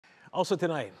Also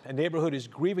tonight, a neighborhood is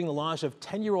grieving the loss of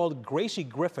 10-year-old Gracie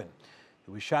Griffin,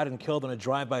 who was shot and killed in a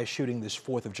drive-by shooting this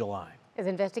 4th of July. As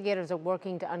investigators are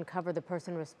working to uncover the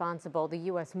person responsible, the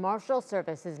U.S. Marshals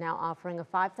Service is now offering a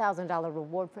 $5,000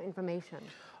 reward for information.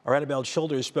 Our Annabelle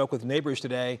Childers spoke with neighbors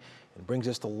today and brings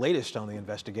us the latest on the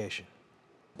investigation.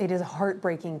 It is a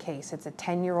heartbreaking case. It's a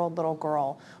 10-year-old little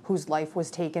girl whose life was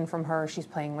taken from her. She's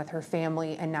playing with her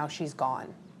family, and now she's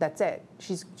gone. That's it.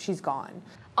 She's gone.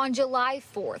 On July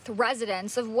 4th,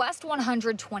 residents of West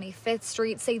 125th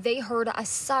Street say they heard a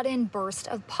sudden burst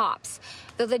of pops.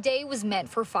 Though the day was meant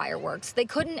for fireworks, they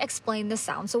couldn't explain the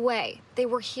sounds away. They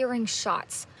were hearing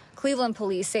shots. Cleveland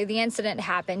police say the incident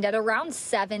happened at around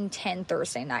 7:10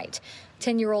 Thursday night.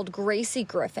 10-year-old Gracie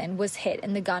Griffin was hit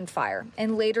in the gunfire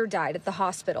and later died at the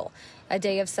hospital. A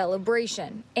day of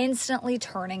celebration instantly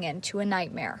turning into a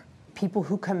nightmare. People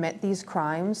who commit these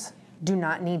crimes do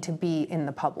not need to be in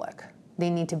the public.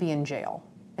 They need to be in jail.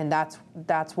 And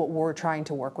that's what we're trying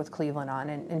to work with Cleveland on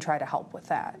and try to help with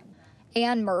that.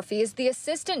 Ann Murphy is the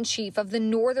assistant chief of the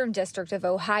Northern District of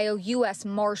Ohio U.S.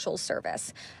 Marshals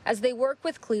Service. As they work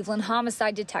with Cleveland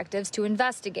homicide detectives to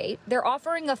investigate, they're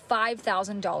offering a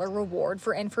 $5,000 reward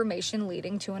for information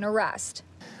leading to an arrest.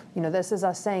 You know, this is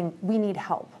us saying we need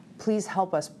help. Please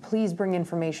help us. Please bring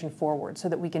information forward so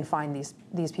that we can find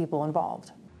these people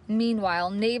involved.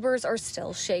 Meanwhile, neighbors are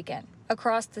still shaken.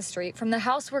 Across the street from the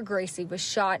house where Gracie was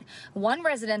shot, one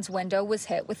resident's window was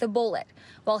hit with a bullet.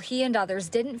 While he and others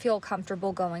didn't feel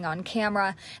comfortable going on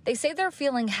camera, they say they're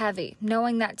feeling heavy,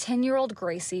 knowing that 10-year-old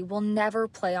Gracie will never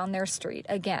play on their street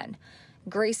again.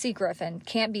 Gracie Griffin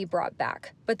can't be brought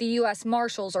back, but the U.S.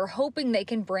 Marshals are hoping they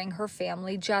can bring her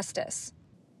family justice.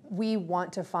 We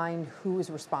want to find who is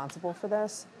responsible for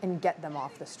this and get them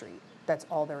off the street. That's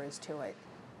all there is to it.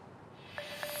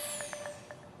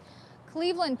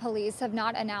 Cleveland police have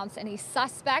not announced any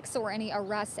suspects or any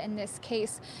arrests in this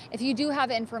case. If you do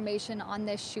have information on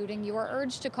this shooting, you are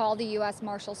urged to call the U.S.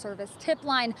 Marshal Service tip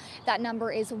line. That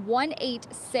number is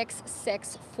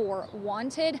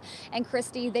 1-866-4-WANTED. And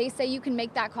Christy, they say you can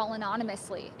make that call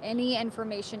anonymously. Any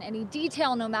information, any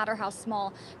detail, no matter how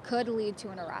small, could lead to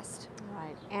an arrest. All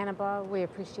right, Annabelle, we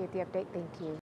appreciate the update. Thank you.